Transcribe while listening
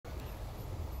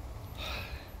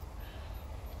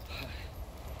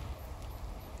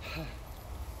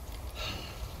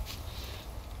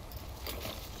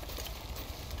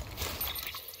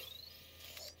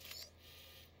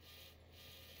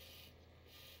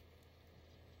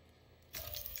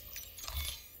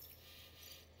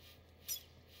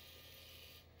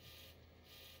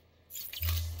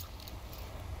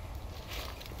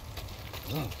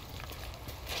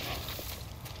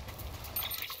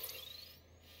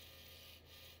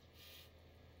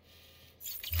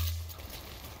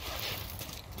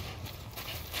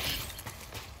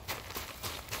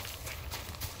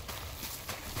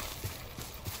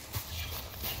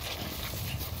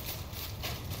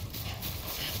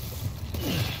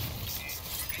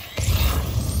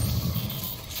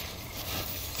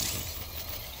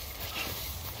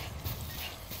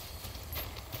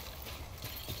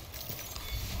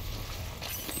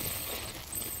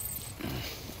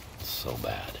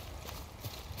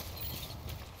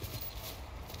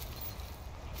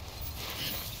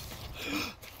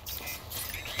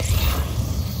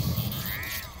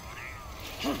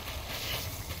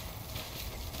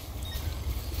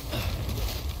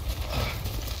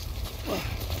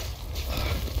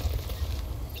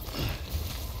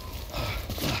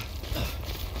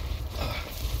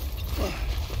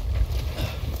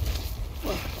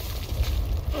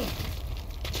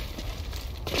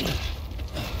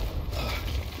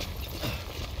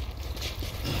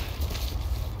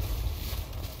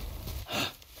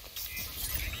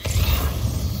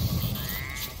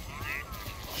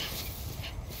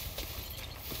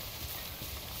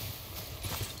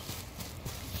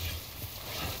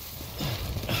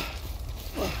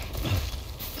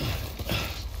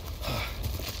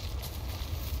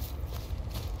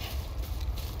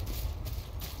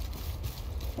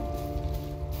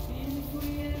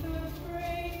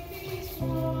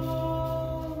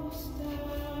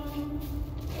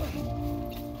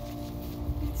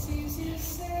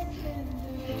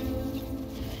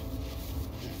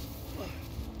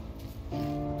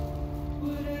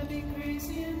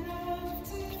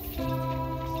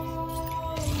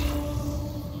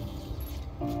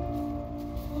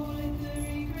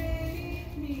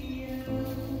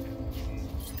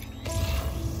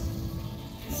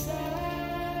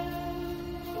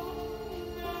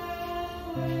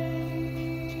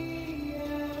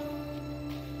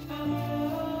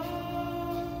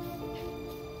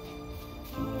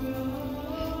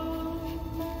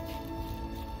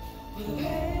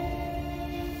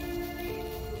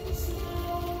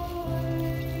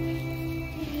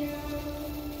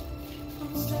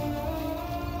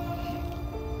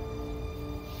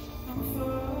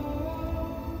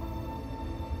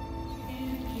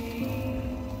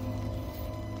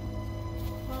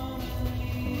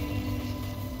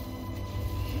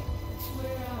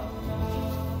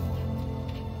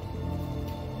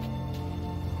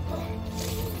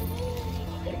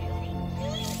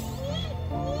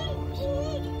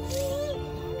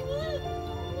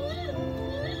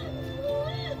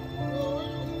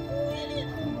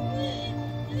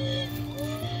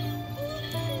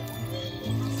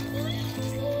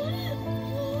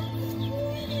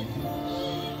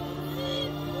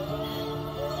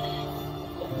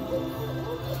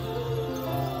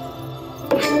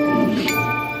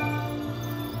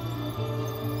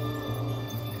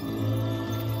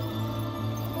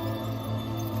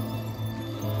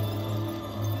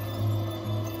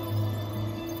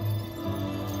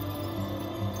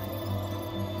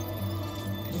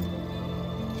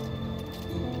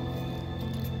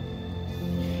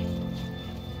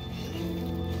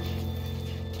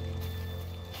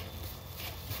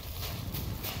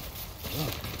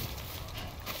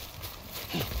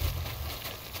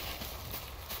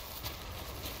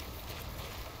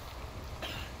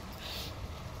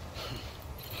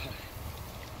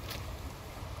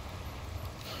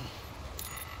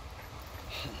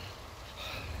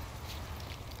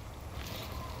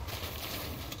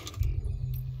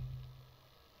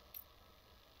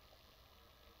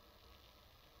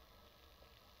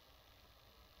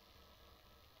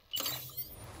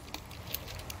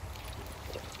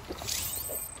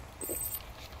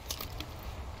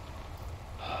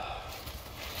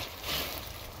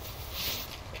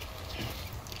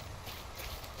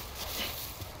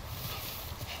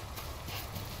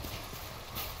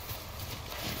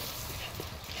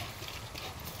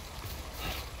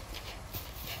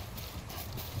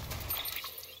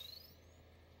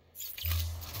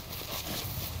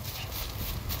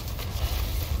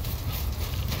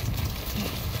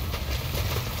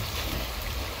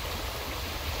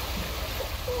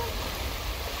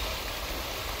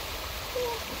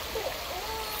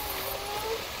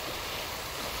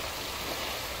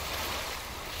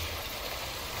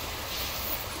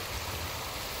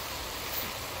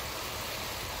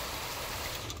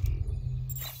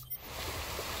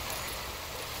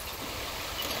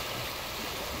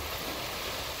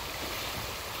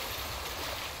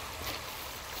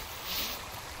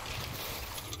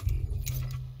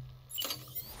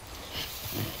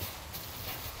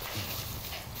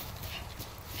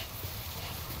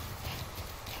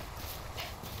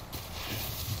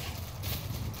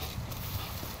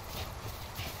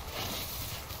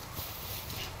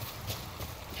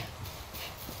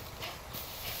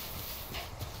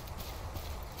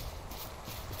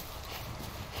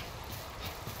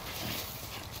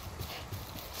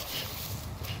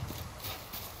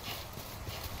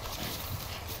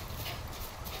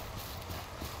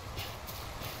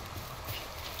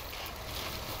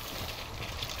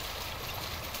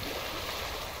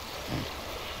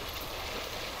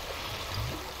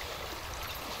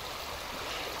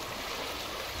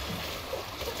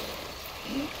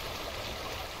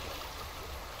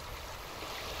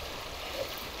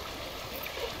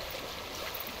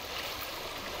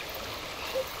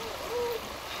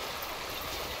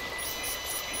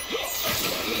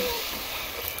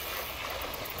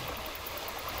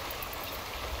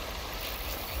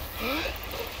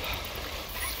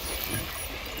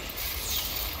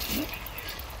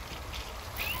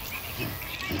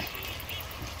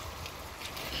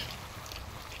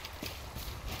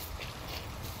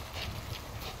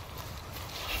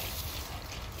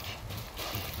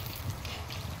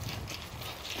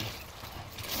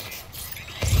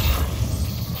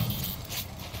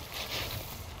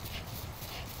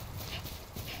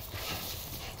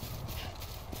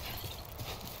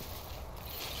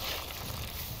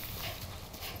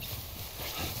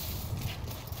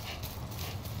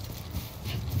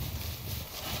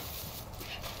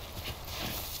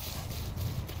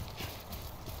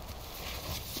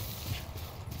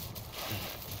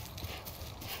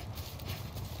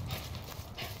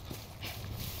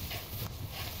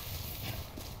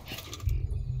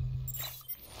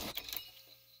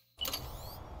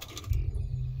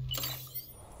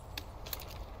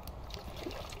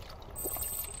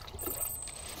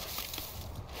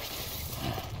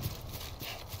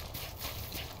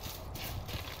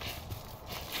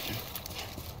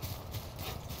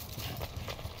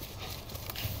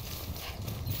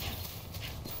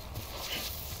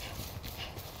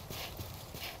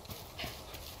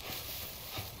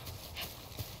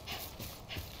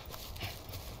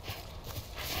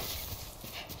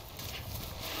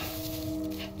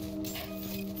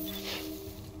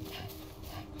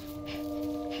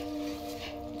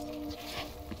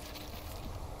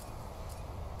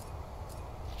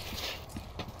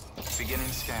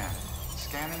Beginning scan.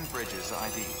 Scanning bridges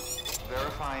ID.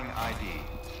 Verifying ID.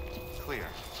 Clear.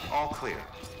 All clear.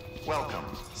 Welcome,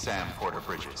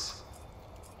 samporterbridges.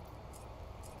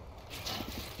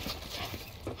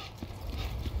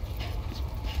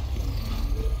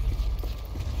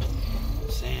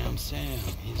 Sam,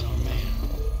 he's our man.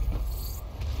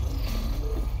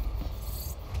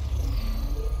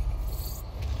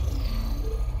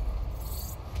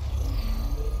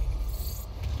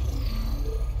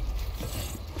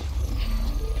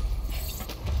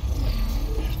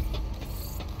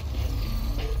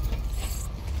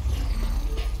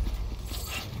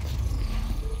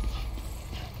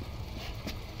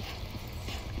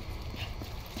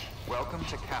 Welcome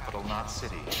to Capital, not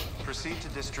City. Proceed to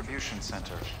Distribution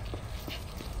Center.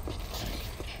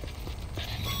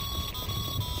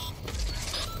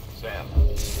 Sam,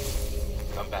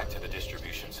 come back to the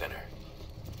distribution center.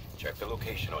 Check the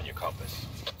location on your compass.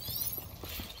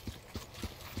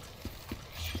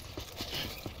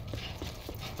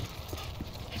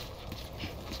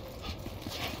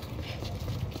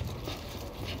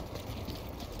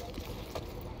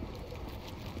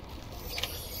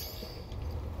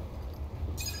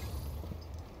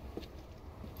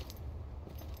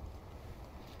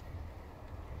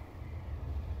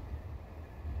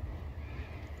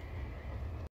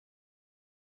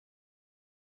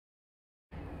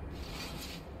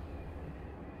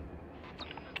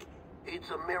 It's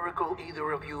a miracle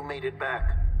either of you made it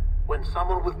back. When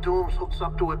someone with dooms hooks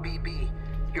up to a BB,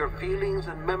 your feelings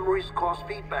and memories cause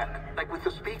feedback, like with the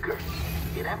speaker.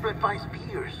 It amplifies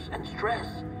fears and stress,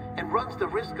 and runs the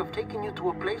risk of taking you to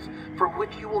a place from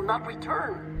which you will not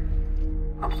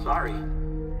return. I'm sorry,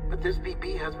 but this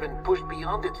BB has been pushed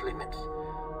beyond its limits.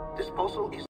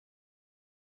 Disposal is...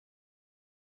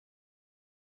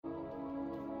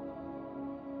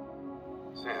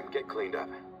 Sam, get cleaned up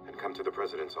and come to the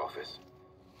president's office.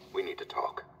 We need to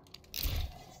talk.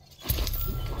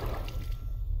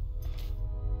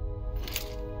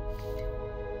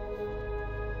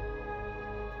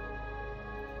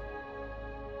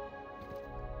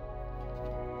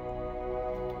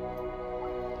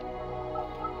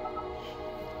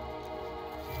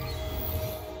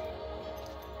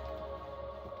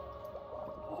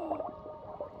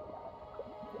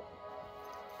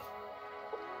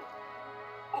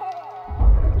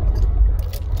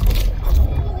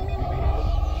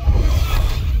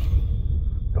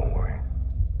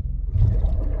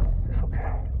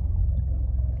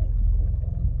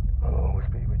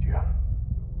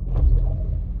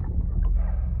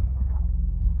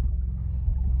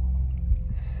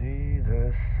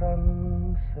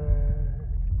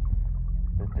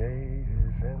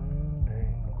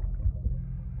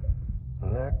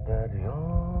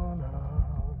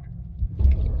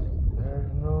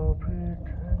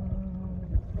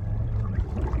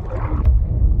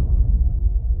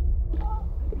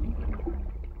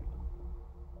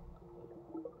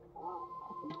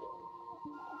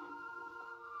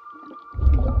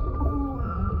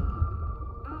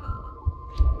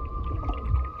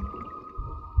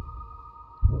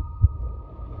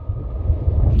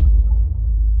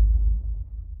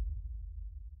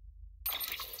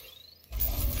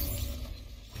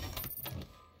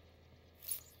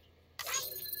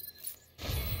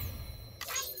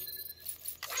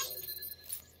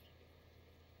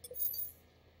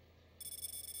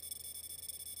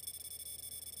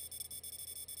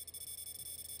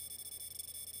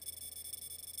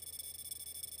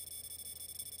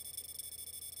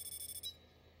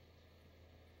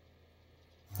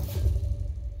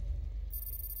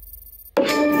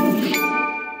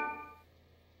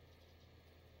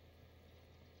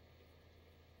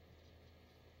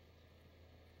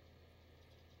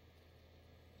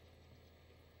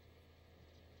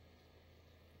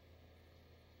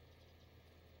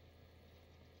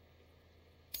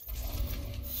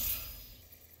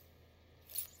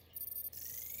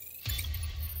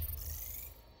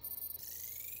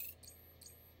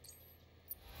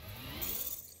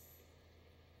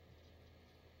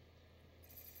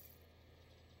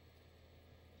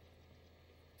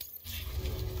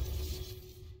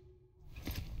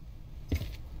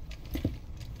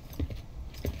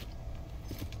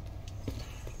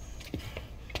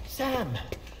 Sam,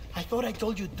 I thought I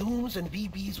told you dooms and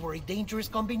BBs were a dangerous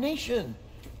combination.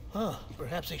 Huh,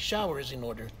 perhaps a shower is in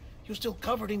order. You're still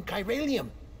covered in chiralium.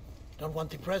 Don't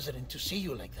want the president to see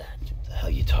you like that. The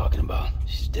hell you talking about?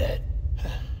 She's dead.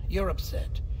 You're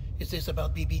upset. Is this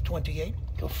about BB-28?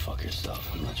 Go fuck yourself.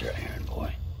 I'm not your errand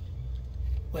boy.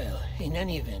 Well, in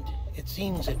any event, it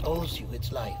seems it owes you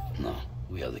its life. No,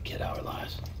 we owe the kid our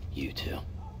lives. You too.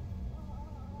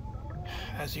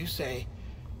 As you say,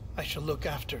 I shall look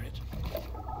after it.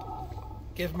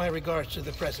 Give my regards to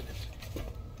the President.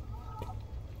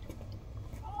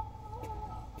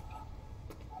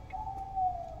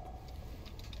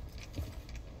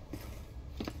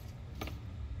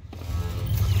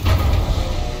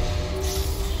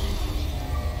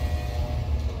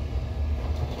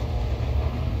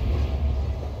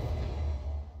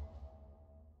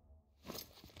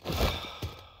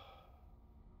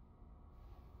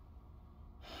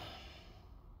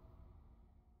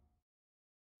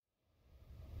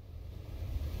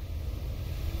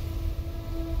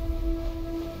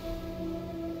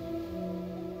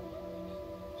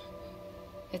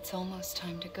 It's almost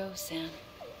time to go, Sam.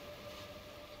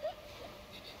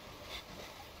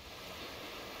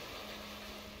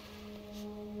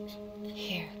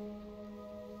 Here.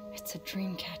 It's a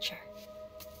dream catcher.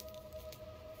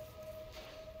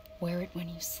 Wear it when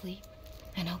you sleep,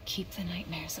 and I'll keep the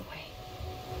nightmares away.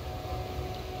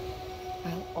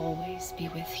 I'll always be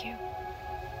with you.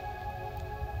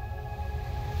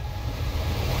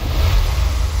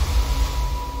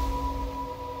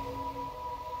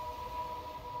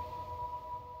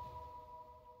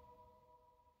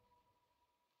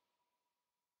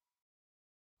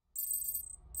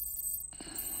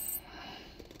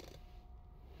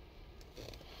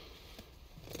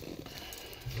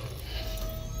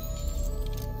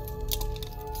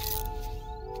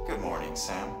 Good morning,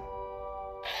 Sam.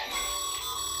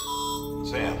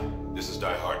 Sam, this is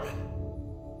Di Hartman.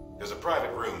 There's a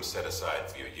private room set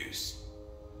aside for your use.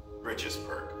 Bridges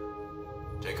perk.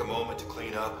 Take a moment to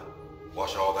clean up,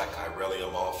 wash all that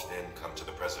chiralium off, then come to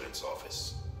the President's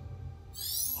office.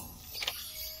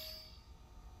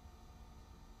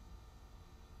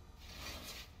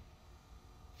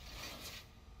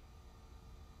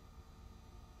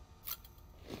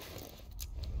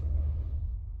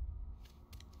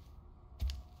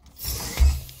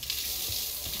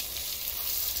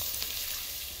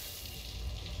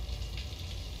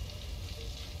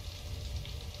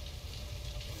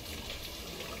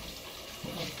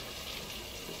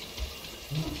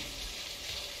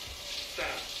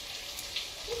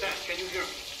 Sam, can you hear me?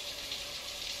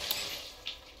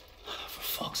 For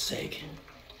fuck's sake.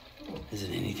 Is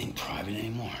it anything private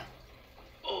anymore?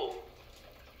 Oh,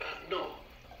 no.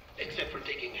 Except for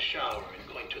taking a shower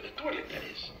and going to the toilet, that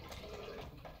is.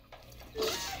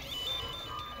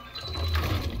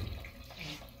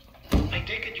 I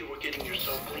take it you were getting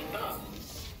yourself cleaned up.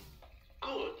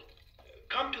 Good.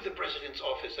 Come to the President's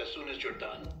office as soon as you're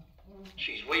done.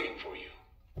 She's waiting for you.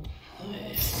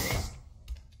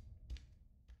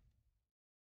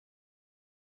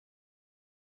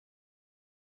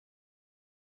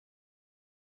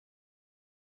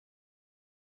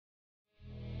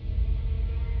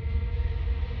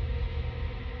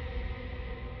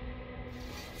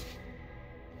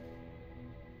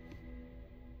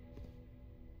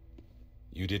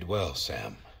 You did well,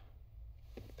 Sam.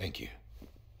 Thank you.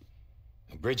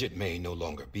 Bridget may no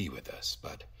longer be with us,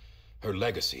 but her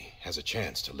legacy has a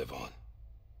chance to live on.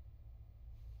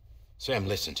 Sam,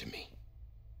 listen to me.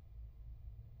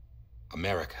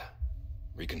 America,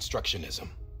 Reconstructionism,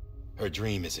 her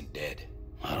dream isn't dead.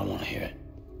 I don't want to hear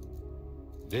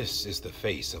it. This is the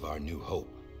face of our new hope,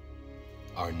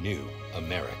 our new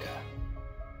America.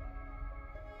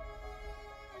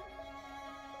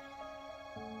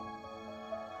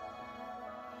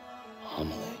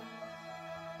 Homily.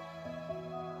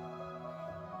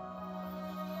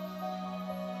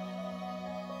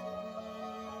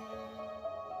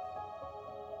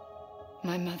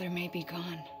 My mother may be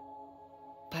gone,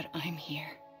 but I'm here.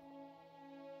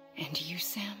 And you,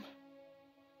 Sam,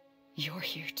 you're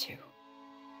here too.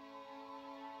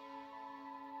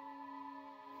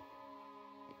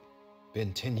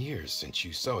 Been 10 years since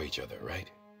you saw each other, right?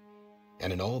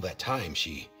 And in all that time,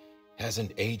 she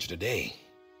hasn't aged a day.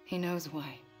 He knows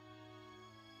why.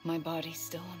 My body's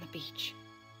still on the beach.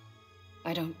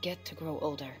 I don't get to grow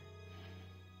older.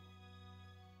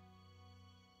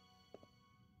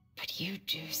 But you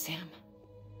do, Sam.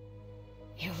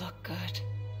 You look good.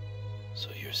 So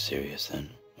you're serious then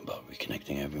about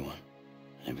reconnecting everyone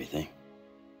and everything?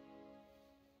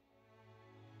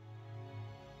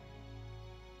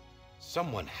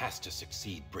 Someone has to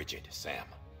succeed Bridget, Sam.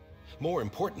 More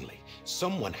importantly,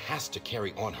 someone has to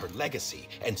carry on her legacy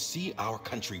and see our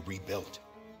country rebuilt.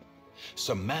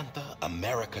 Samantha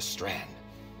America Strand,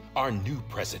 our new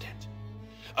president.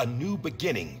 A new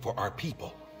beginning for our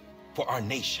people, for our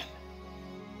nation.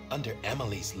 Under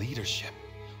Emily's leadership,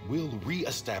 we'll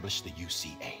re-establish the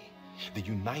UCA, the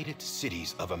United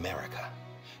Cities of America.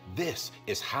 This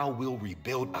is how we'll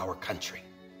rebuild our country.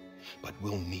 But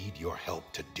we'll need your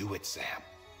help to do it, Sam.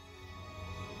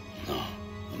 No,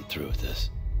 I'm through with this.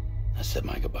 I said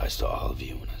my goodbyes to all of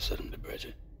you when I said them to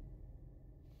Bridget.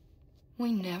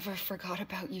 We never forgot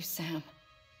about you, Sam.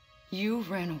 You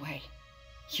ran away.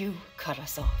 You cut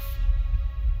us off.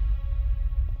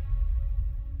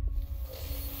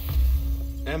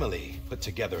 Emily put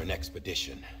together an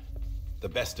expedition. The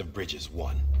best of Bridges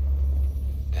won,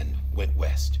 and went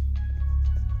west.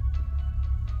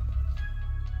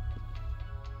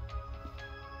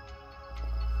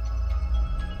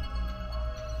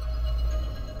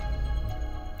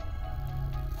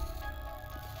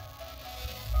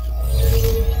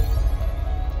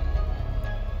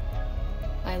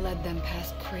 I led them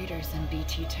past craters in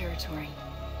BT territory.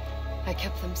 I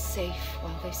kept them safe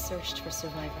while they searched for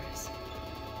survivors.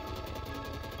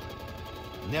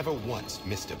 Never once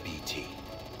missed a BT.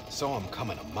 Saw him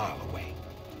coming a mile away.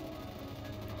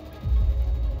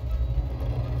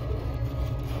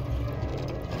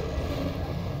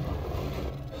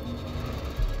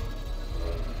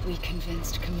 We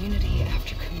convinced community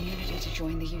after community to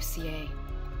join the UCA,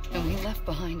 and we left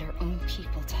behind our own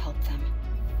people to help them.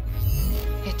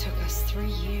 It took us 3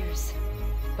 years,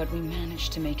 but we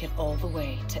managed to make it all the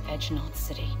way to Edge-Knot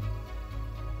City.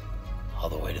 All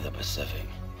the way to the Pacific.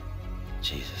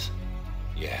 Jesus.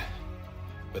 Yeah,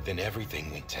 but then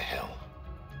everything went to hell.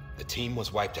 The team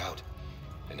was wiped out,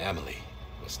 and Emily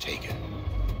was taken.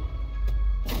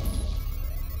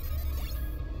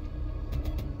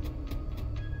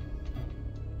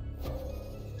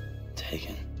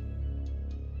 Taken?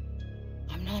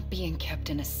 I'm not being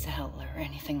kept in a cell or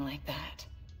anything like that.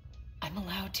 I'm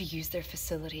allowed to use their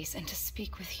facilities and to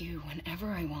speak with you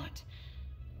whenever I want.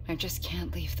 I just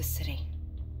can't leave the city.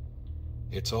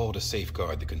 It's all to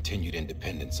safeguard the continued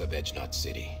independence of Edge-Knot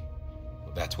City.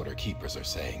 Well, that's what her keepers are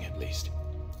saying, at least.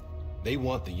 They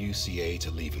want the UCA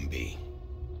to leave him be.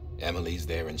 Emily's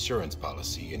their insurance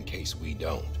policy in case we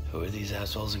don't. Who are these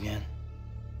assholes again?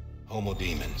 Homo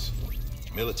Demons.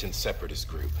 Militant separatist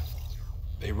group.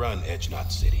 They run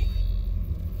Edge-Knot City.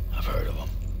 I've heard of them.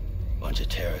 Bunch of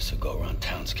terrorists who go around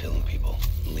towns killing people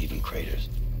and leaving craters.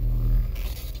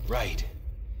 Right.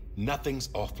 Nothing's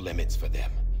off limits for them.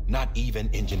 Not even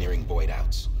engineering void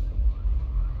outs.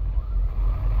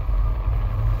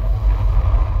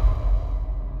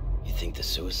 You think the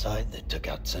suicide that took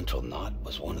out Central Knot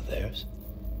was one of theirs?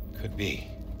 Could be.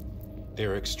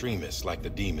 There are extremists like the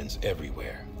demons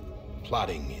everywhere,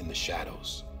 plotting in the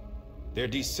shadows. They're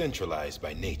decentralized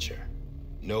by nature.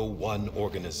 No one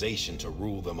organization to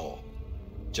rule them all.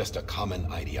 Just a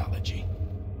common ideology.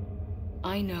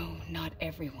 I know not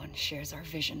everyone shares our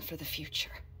vision for the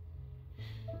future.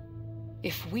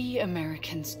 If we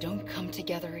Americans don't come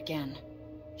together again,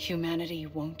 humanity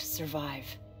won't survive.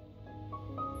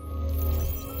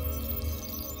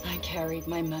 I carried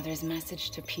my mother's message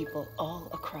to people all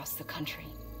across the country.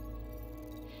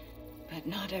 But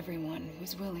not everyone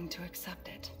was willing to accept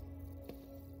it.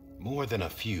 More than a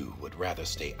few would rather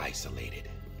stay isolated.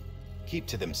 Keep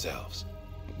to themselves.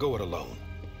 Go it alone.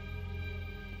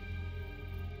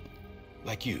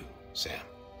 Like you, Sam.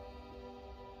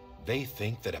 They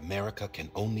think that America can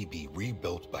only be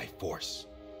rebuilt by force,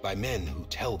 by men who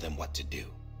tell them what to do,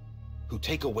 who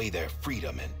take away their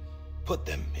freedom and put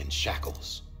them in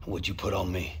shackles. What'd you put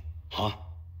on me, huh?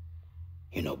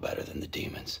 You know better than the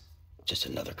demons. Just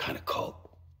another kind of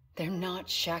cult. They're not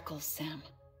shackles, Sam.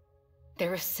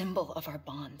 They're a symbol of our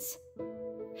bonds.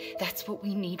 That's what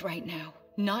we need right now.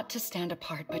 Not to stand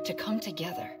apart, but to come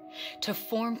together, to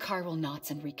form chiral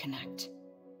knots and reconnect.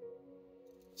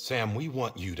 Sam, we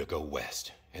want you to go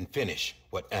west and finish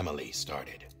what Emily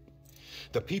started.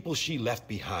 The people she left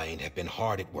behind have been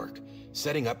hard at work,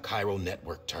 setting up chiral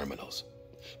network terminals.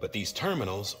 But these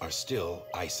terminals are still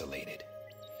isolated.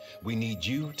 We need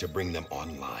you to bring them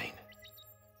online.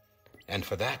 And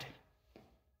for that,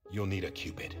 you'll need a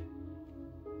qpid.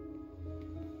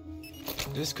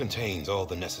 This contains all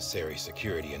the necessary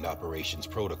security and operations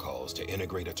protocols to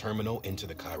integrate a terminal into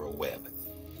the chiral web.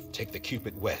 Take the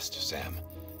qpid west, Sam,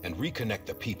 and reconnect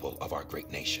the people of our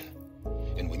great nation.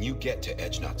 And when you get to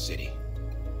Edge-Knot City,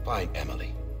 find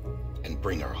Emily and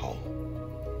bring her home.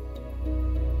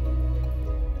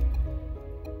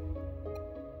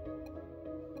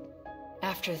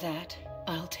 After that,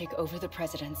 I'll take over the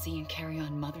presidency and carry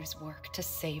on Mother's work to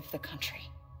save the country.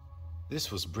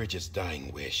 This was Bridget's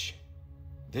dying wish.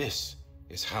 This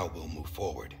is how we'll move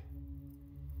forward.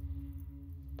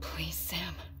 Please,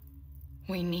 Sam.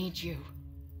 We need you.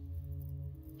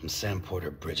 I'm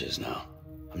Samporterbridges now.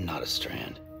 I'm not a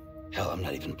Strand. Hell, I'm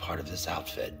not even part of this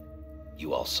outfit.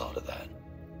 You all saw to that.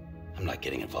 I'm not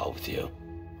getting involved with you,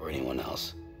 or anyone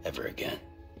else, ever again.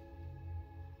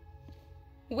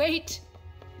 Wait!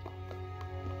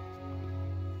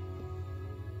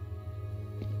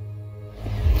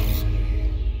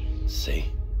 See?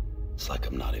 It's like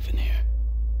I'm not even here.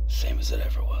 Same as it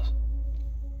ever was.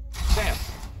 Sam!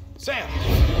 Sam!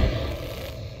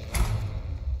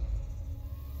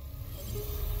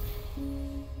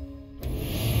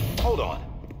 Hold on.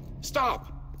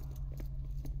 Stop!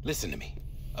 Listen to me.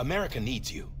 America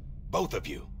needs you. Both of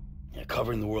you. Yeah,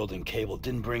 covering the world in cable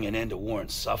didn't bring an end to war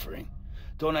and suffering.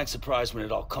 Don't act surprised when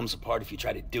it all comes apart if you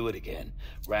try to do it again.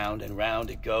 Round and round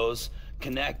it goes.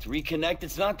 Connect, reconnect,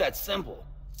 it's not that simple.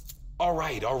 All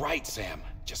right, Sam.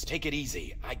 Just take it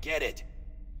easy. I get it.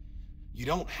 You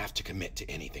don't have to commit to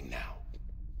anything now.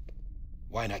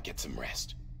 Why not get some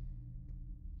rest?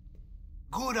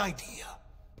 Good idea.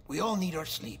 We all need our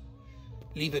sleep.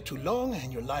 Leave it too long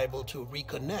and you're liable to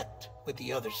reconnect with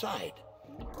the other side.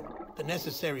 The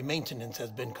necessary maintenance has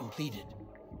been completed.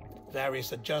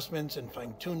 Various adjustments and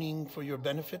fine-tuning for your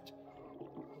benefit.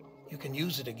 You can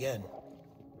use it again.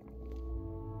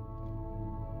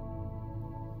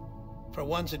 For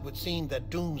once, it would seem that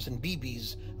Dooms and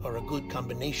BBs are a good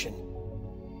combination.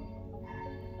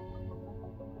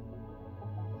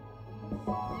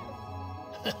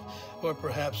 Or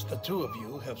perhaps the two of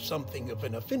you have something of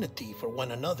an affinity for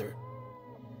one another.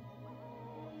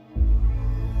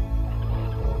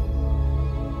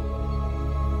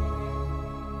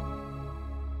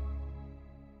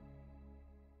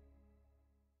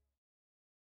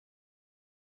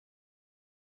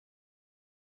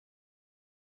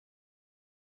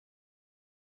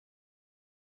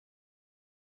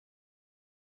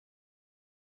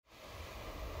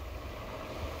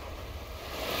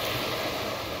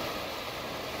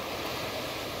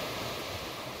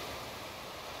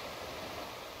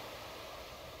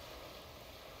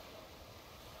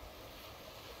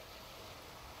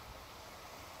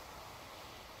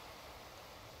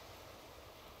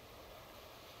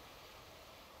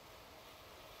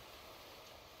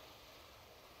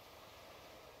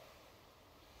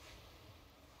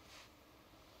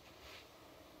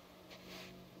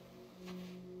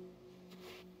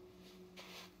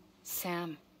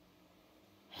 Sam.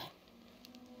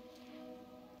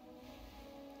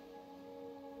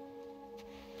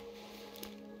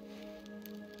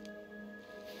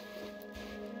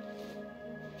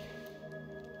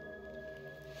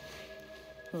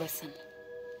 Listen.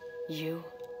 You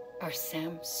are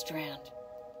Sam Strand.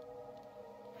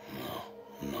 No,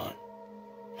 I'm not.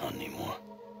 Not anymore.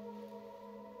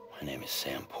 My name is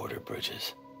Sam Porter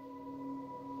Bridges.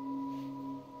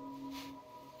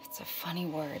 It's a funny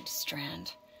word,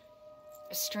 strand.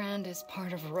 A strand is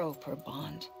part of rope or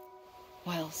bond,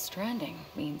 while stranding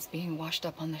means being washed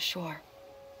up on the shore.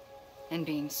 And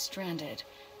being stranded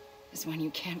is when you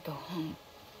can't go home.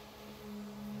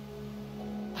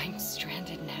 I'm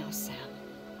stranded now, Sam.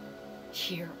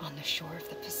 Here on the shore of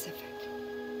the Pacific.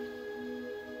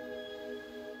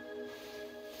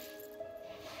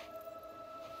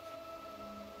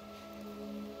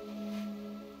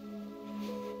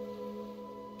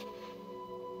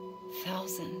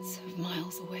 Thousands of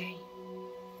miles away,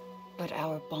 but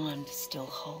our bond still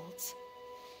holds.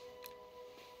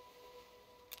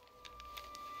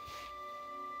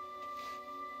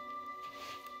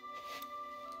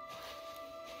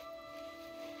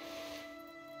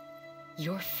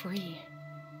 You're free,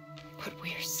 but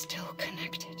we're still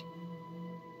connected.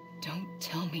 Don't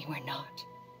tell me we're not.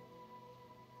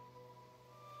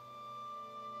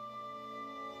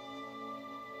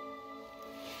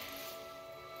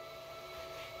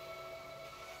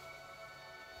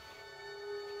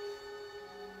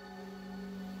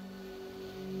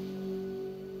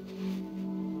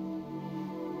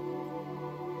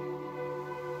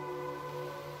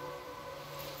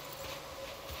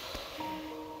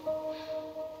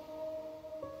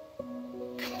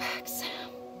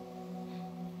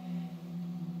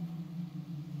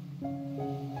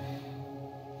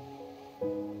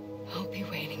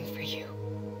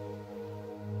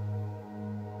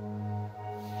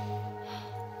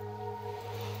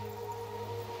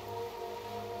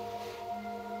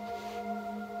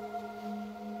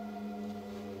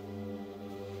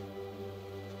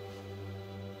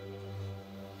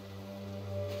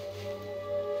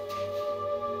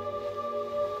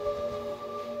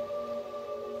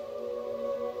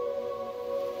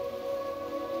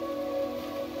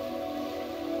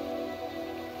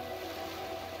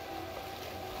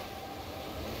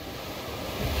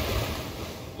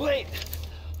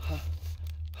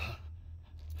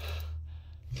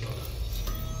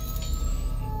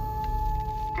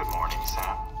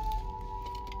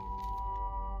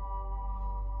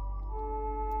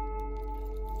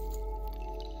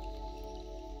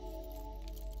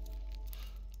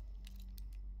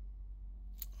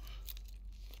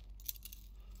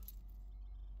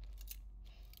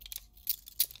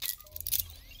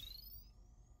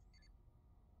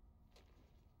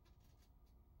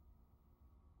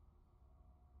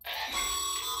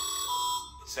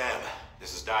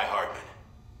 Die Hardman.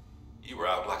 You were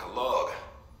out like a log.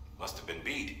 Must have been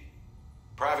beat.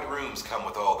 Private rooms come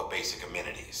with all the basic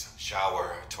amenities.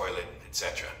 Shower, toilet,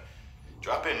 etc.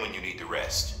 Drop in when you need to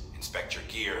rest. Inspect your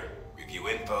gear, review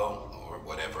info, or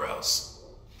whatever else.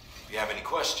 If you have any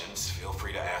questions, feel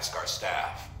free to ask our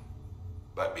staff.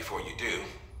 But before you do,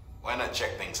 why not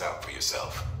check things out for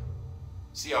yourself?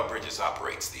 See how Bridges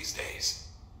operates these days.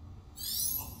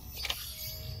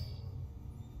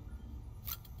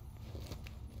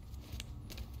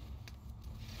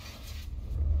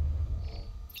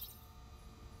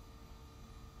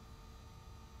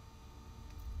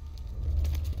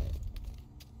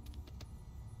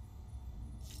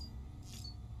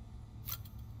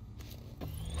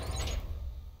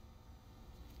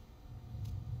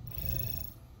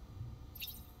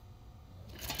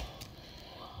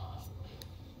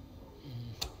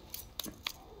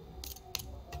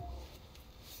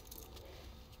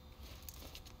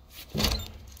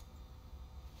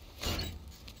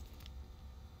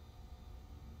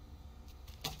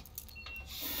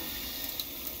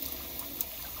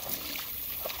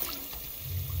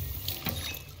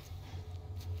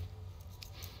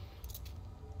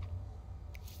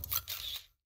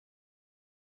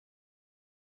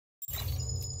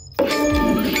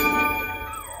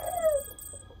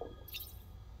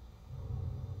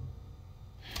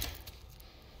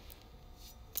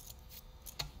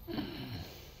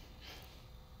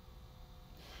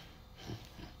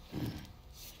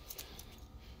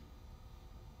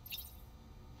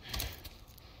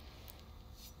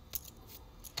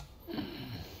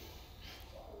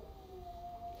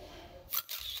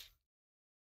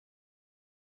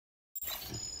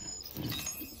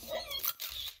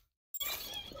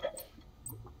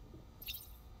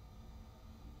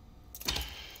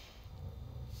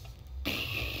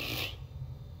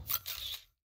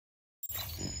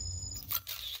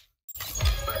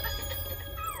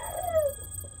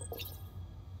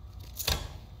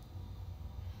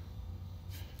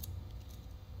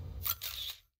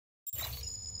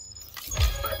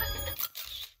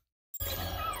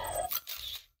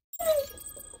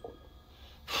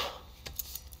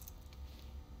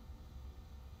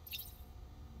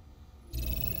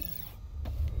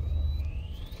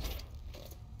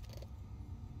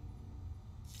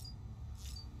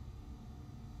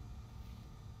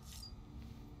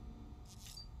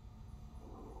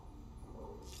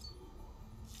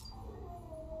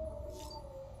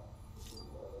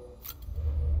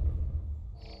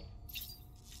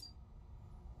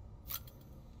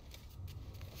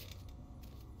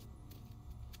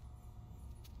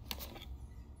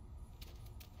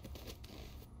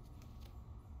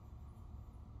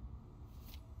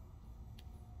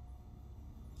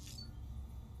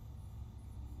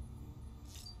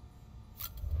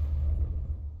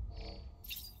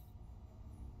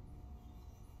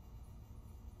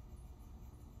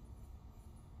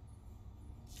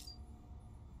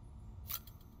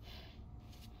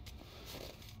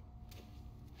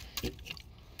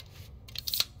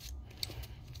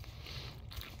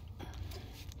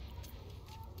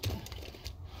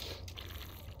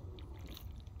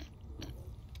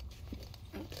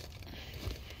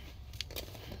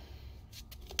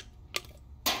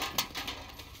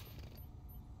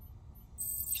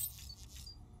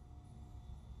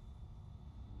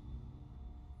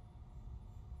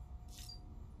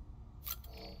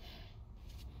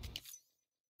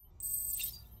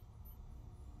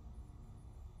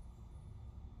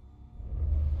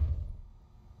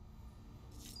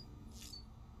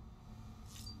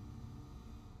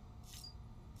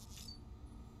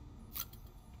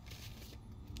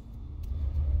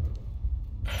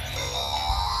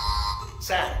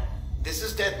 Sam, this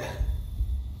is Deadman.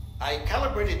 I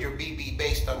calibrated your BB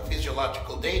based on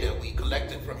physiological data we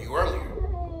collected from you earlier.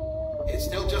 It's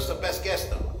still just a best guess,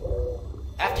 though.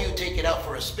 After you take it out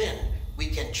for a spin, we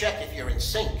can check if you're in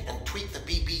sync and tweak the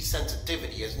BB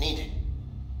sensitivity as needed.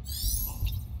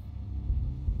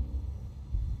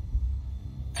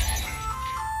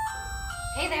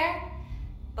 Hey there.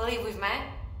 Believe we've met?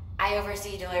 I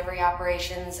oversee delivery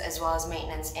operations as well as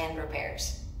maintenance and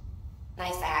repairs.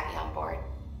 Nice to have you on board.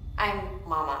 I'm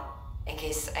Mama, in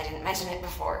case I didn't mention it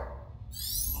before.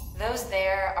 Those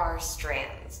there are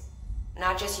strands.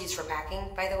 Not just used for packing,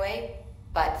 by the way,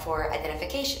 but for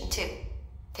identification, too.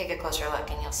 Take a closer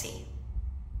look and you'll see.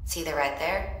 See the red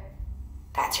there?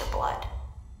 That's your blood.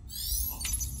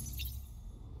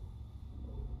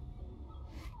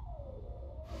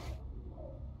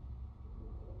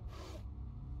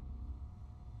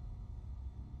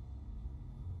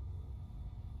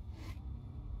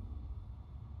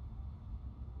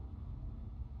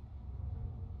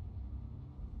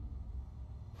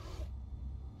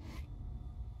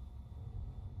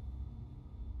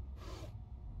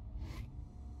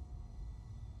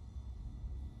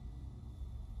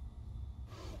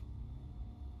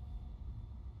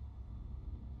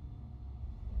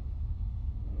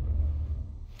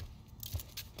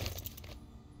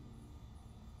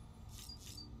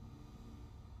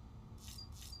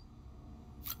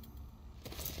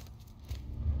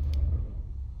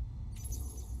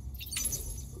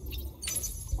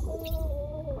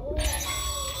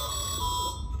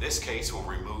 This case will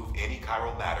remove any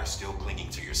chiral matter still clinging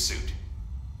to your suit.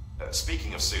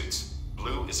 Speaking of suits,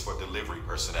 blue is for delivery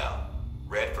personnel,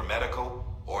 red for medical,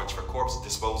 orange for corpse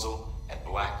disposal, and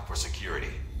black for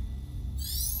security.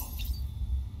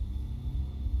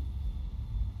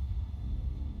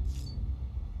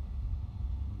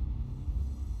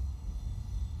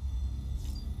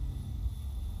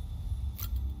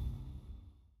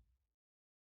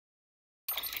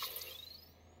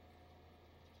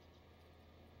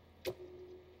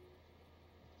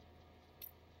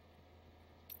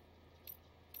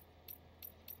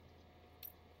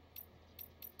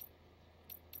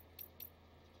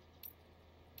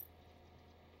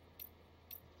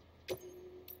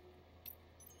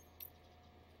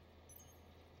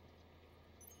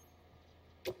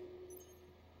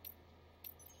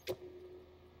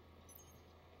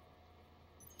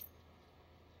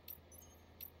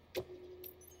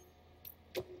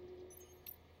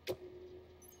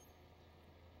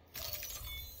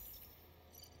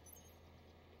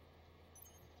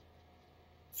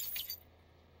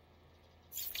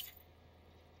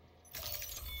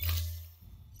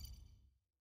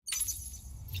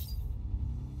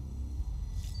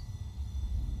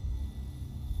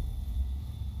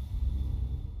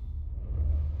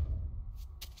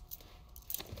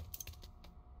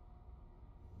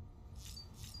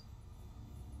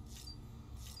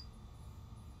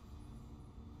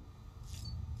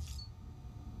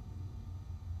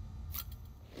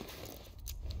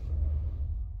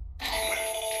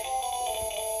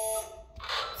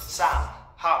 Sam,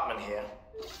 Hartman here,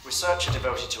 researcher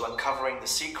devoted to uncovering the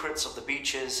secrets of the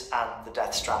beaches and the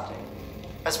Death Stranding,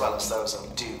 as well as those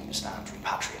of dooms and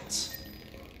repatriates.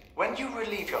 When you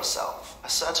relieve yourself, a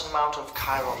certain amount of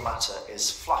chiral matter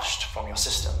is flushed from your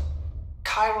system.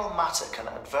 Chiral matter can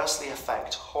adversely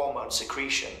affect hormone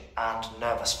secretion and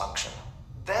nervous function.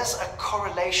 There's a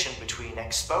correlation between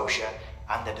exposure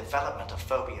and the development of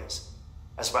phobias,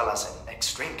 as well as, in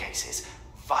extreme cases,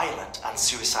 violent and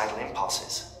suicidal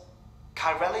impulses.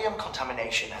 Chiralium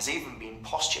contamination has even been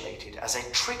postulated as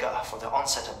a trigger for the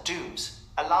onset of dooms.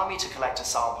 Allow me to collect a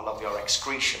sample of your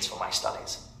excretions for my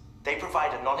studies. They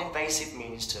provide a non-invasive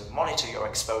means to monitor your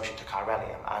exposure to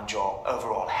chiralium and your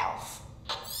overall health.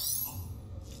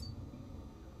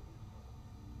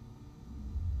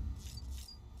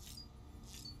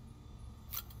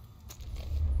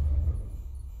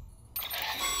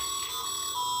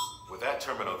 With that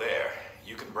terminal there,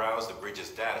 you can browse the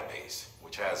Bridges database,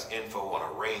 which has info on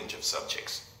a range of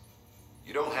subjects.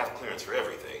 You don't have clearance for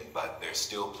everything, but there's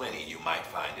still plenty you might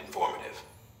find informative.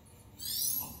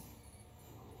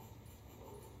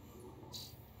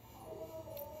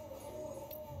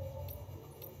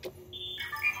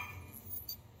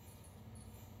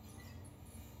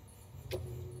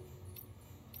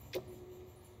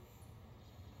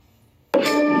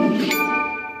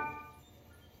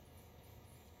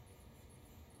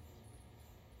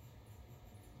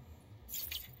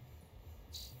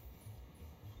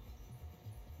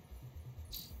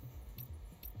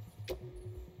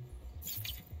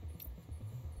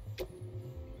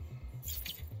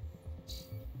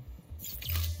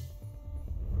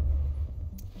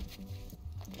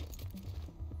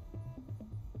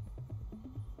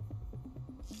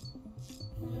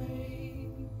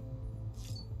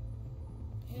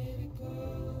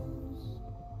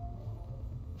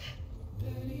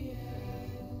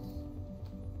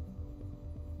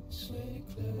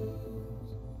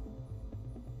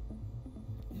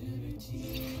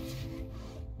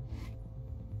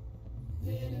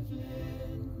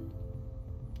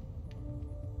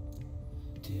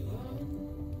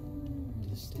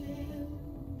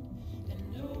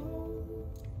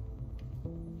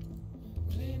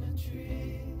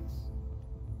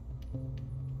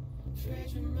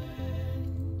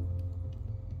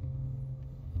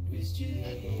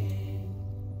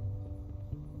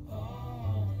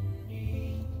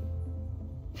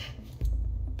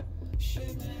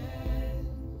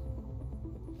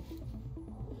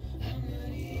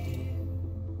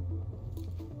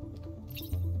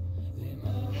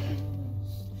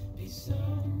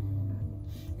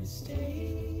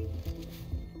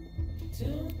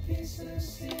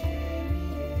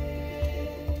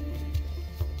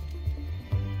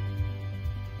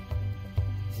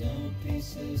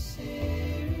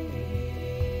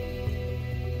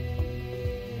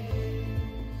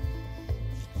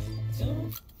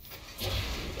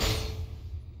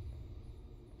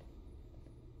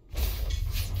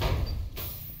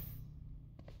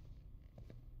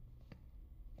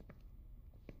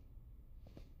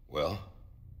 Well,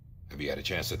 have you had a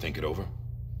chance to think it over?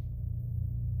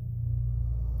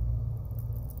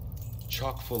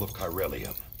 Chock full of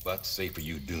chiralium, but safe for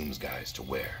you Dooms guys to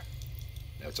wear.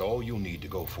 That's all you'll need to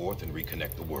go forth and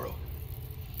reconnect the world.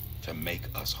 To make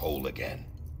us whole again.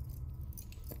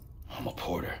 I'm a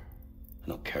porter. I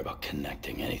don't care about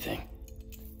connecting anything.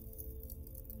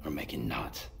 Or making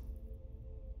knots.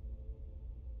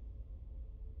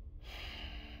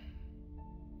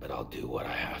 But I'll do what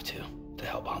I have to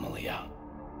help Amelie out.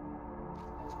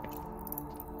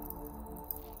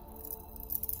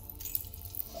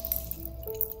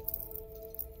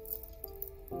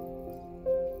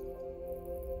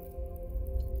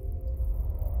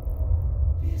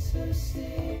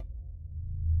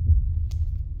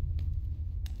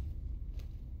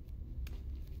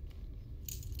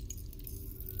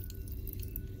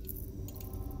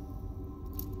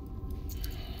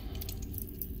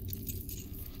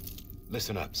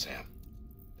 Listen up, Sam.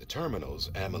 The terminals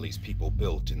Amelie's people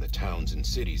built in the towns and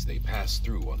cities they passed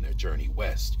through on their journey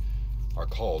west are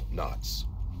called knots.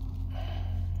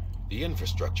 The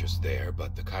infrastructure's there,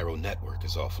 but the Cairo network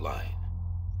is offline.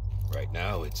 Right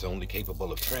now, it's only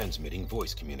capable of transmitting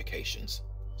voice communications,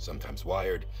 sometimes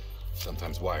wired,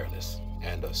 sometimes wireless,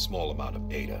 and a small amount of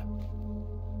data.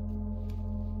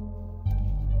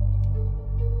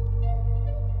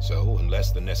 So,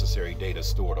 unless the necessary data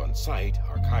stored on site,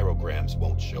 our chirograms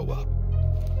won't show up.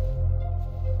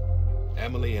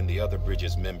 Amelie and the other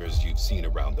Bridges members you've seen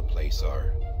around the place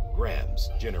are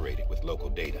grams generated with local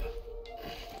data,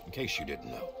 in case you didn't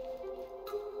know.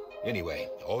 Anyway,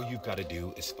 all you've got to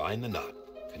do is find the knot,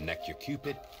 connect your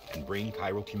qpid, and bring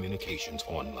Cairo communications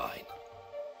online.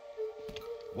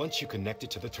 Once you connect it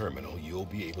to the terminal, you'll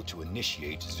be able to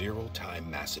initiate zero-time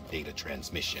massive data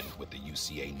transmission with the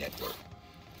UCA network.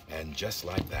 And just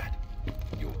like that,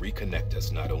 you'll reconnect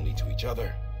us not only to each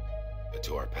other, but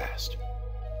to our past.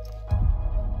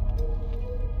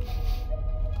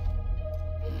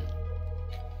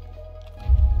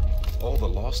 All the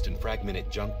lost and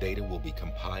fragmented junk data will be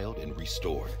compiled and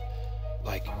restored,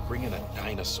 like bringing a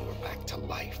dinosaur back to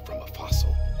life from a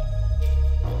fossil.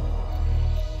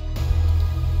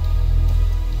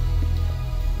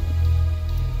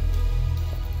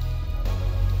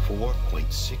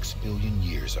 $4.6 billion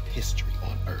years of history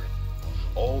on Earth.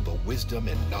 All the wisdom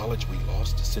and knowledge we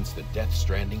lost since the Death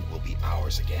Stranding will be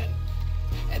ours again.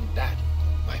 And that,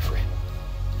 my friend,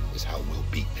 is how we'll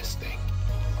beat this thing.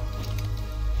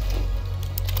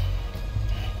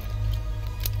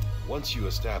 Once you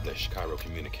establish Cairo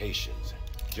communications,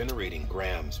 generating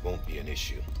grams won't be an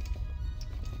issue.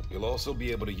 You'll also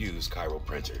be able to use Cairo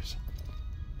printers.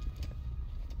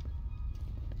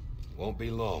 Won't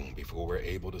be long before we're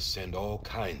able to send all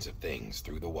kinds of things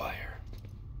through the wire.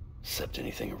 Except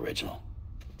anything original.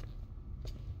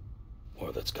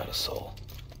 Or that's got a soul.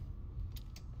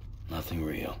 Nothing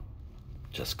real.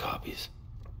 Just copies.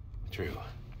 True.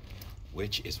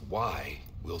 Which is why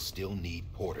we'll still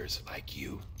need porters like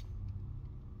you.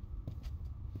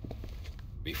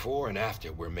 Before and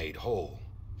after we're made whole,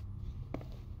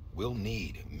 we'll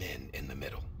need men in the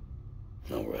middle.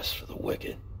 No rest for the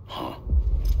wicked, huh?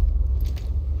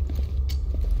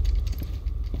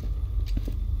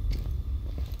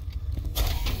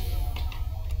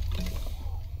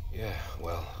 Yeah,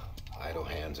 well, idle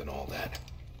hands and all that.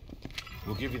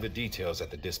 We'll give you the details at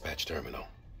the dispatch terminal.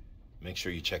 Make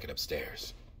sure you check it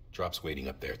upstairs. Drop's waiting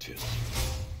up there, too.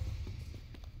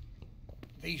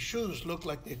 These shoes look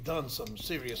like they've done some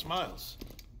serious miles.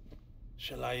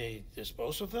 Shall I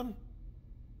dispose of them?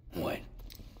 Wait.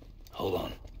 Hold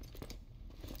on.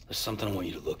 There's something I want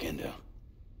you to look into.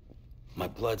 My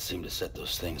blood seemed to set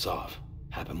those things off.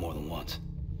 Happened more than once.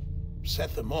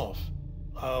 Set them off?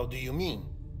 How do you mean?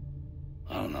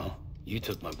 I don't know. You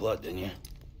took my blood, didn't you?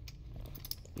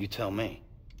 You tell me.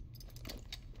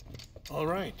 All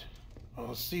right.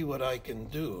 I'll see what I can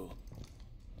do.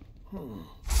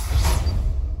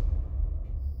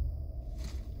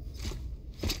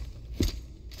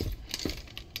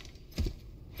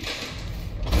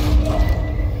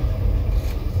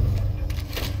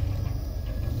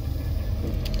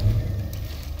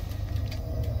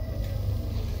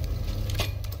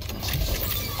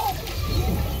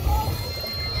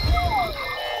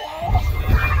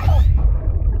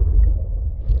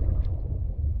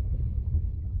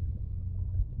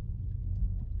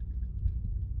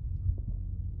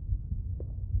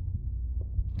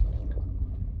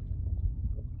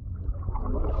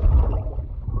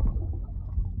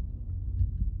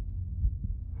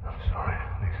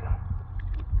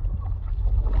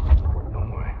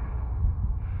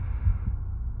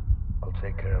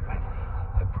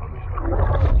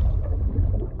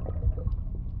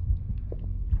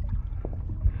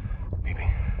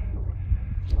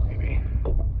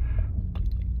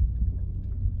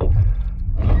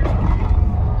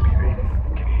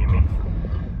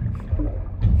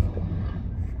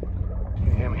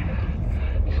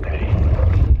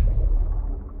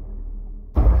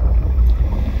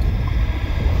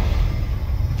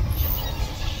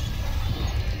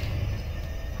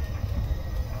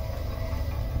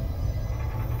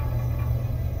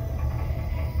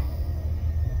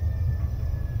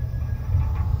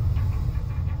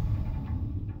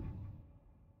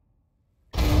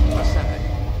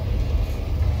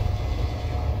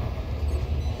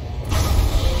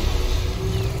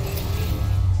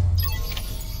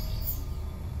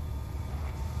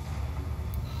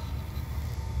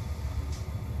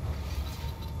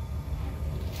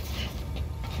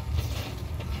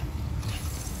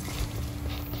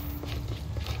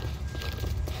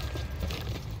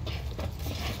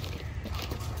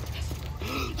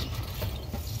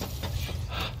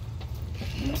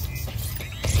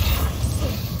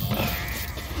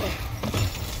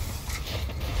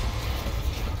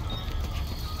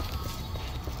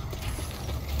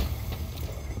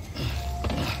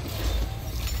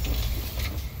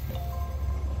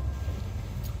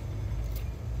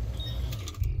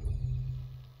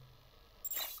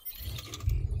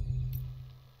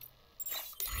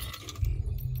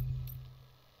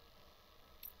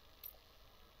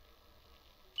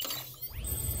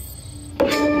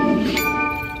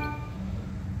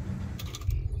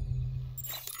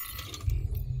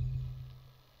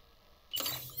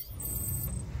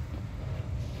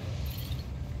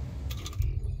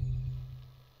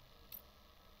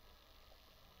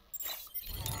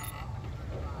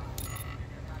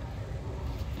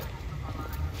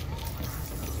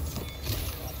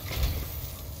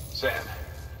 Sam,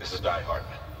 this is Die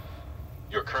Hartman.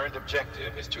 Your current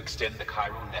objective is to extend the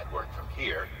Cairo network from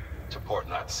here to Port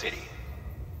Knot City.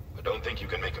 But don't think you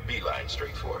can make a beeline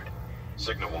straight for it.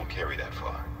 Signal won't carry that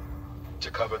far. To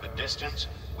cover the distance,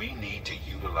 we need to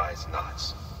utilize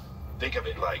knots. Think of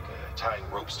it like tying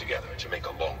ropes together to make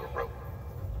a longer rope.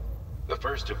 The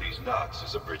first of these knots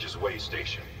is a Bridges way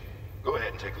station. Go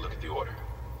ahead and take a look at the order.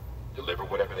 Deliver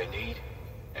whatever they need,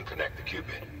 and connect the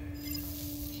qpid.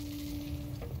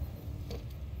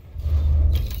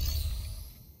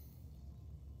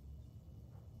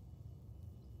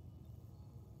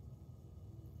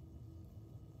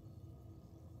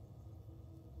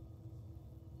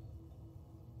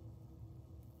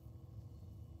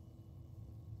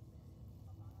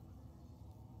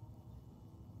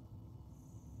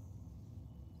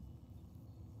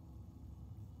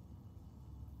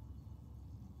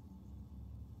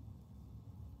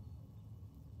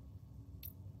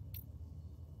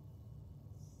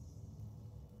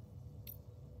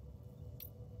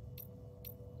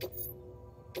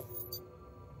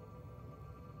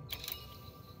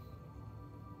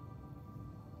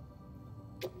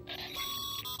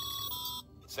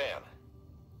 Sam,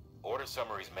 order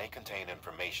summaries may contain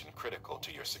information critical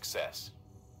to your success.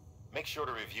 Make sure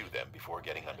to review them before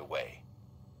getting underway.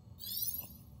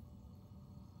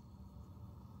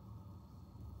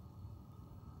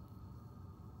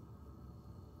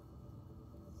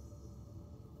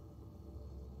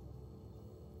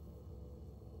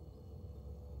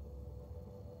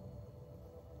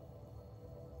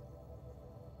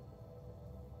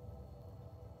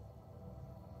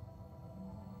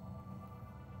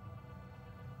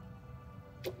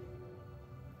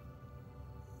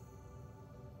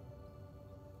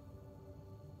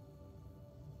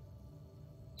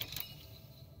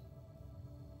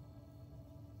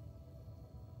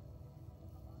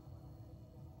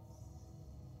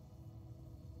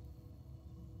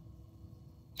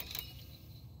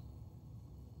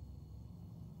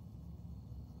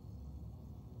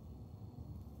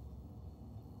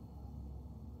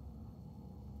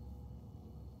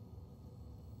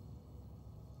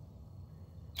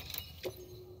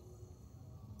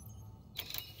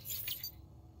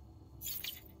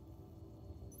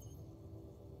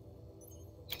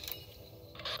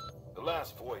 The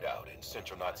last void out in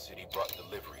Central Knot City brought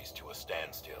deliveries to a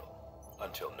standstill.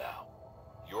 Until now.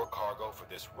 Your cargo for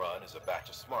this run is a batch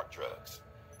of smart drugs.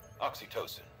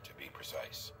 Oxytocin, to be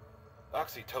precise.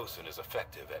 Oxytocin is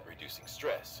effective at reducing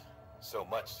stress. So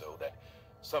much so that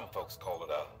some folks call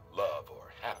it a love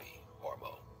or happy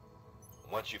hormone.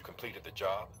 Once you've completed the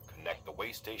job, connect the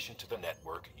way station to the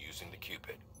network using the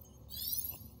qpid.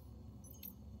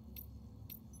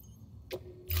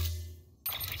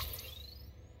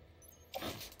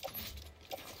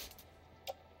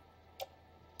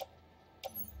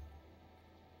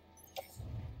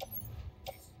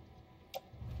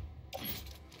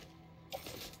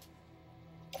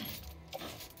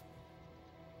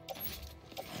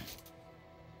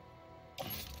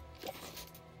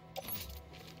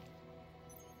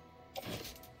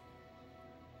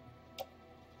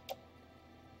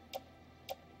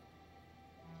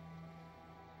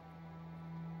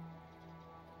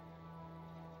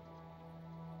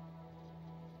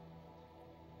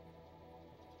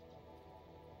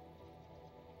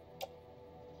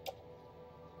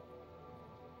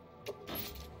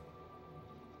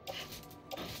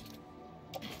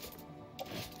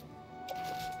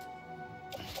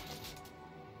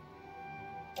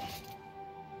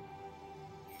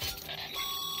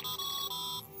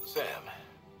 Sam,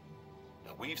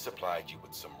 now we've supplied you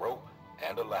with some rope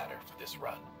and a ladder for this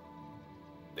run.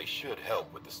 They should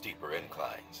help with the steeper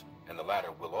inclines, and the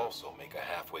ladder will also make a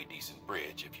halfway decent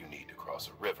bridge if you need to cross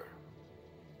a river.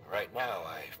 Right now,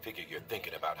 I figure you're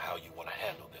thinking about how you want to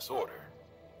handle this order.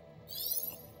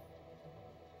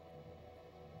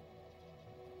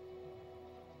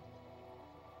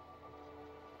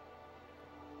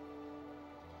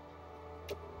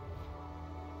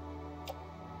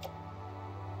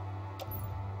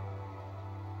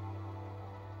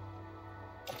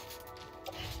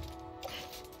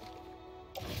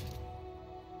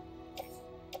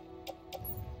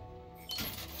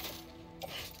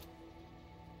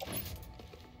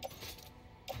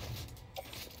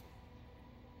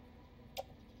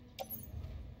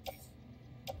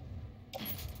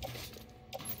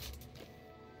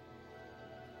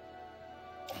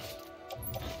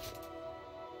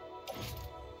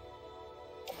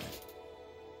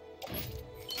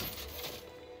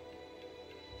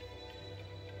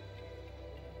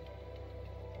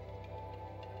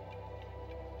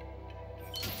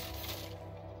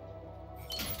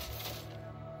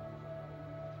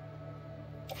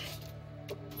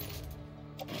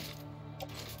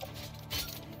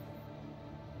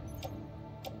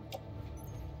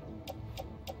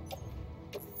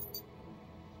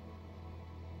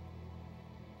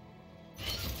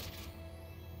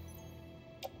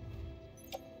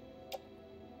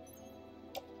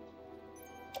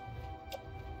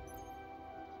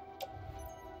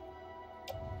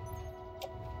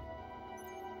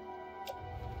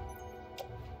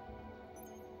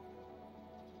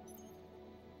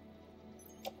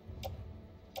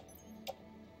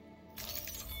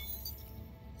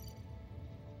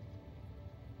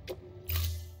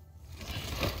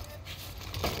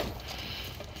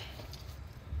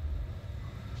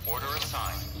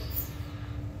 sign.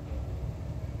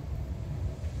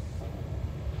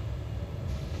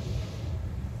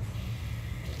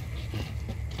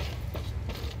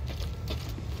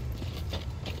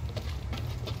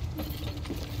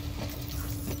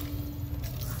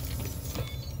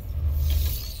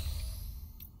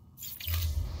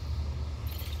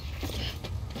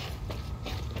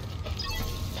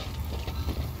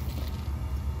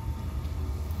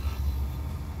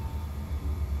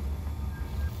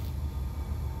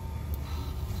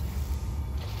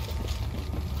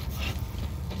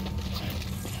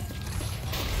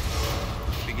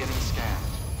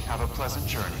 Have a pleasant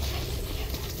journey.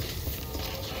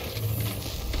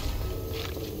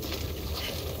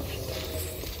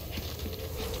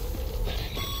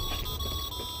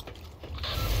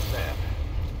 Sam,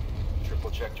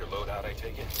 triple checked your loadout, I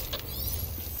take it?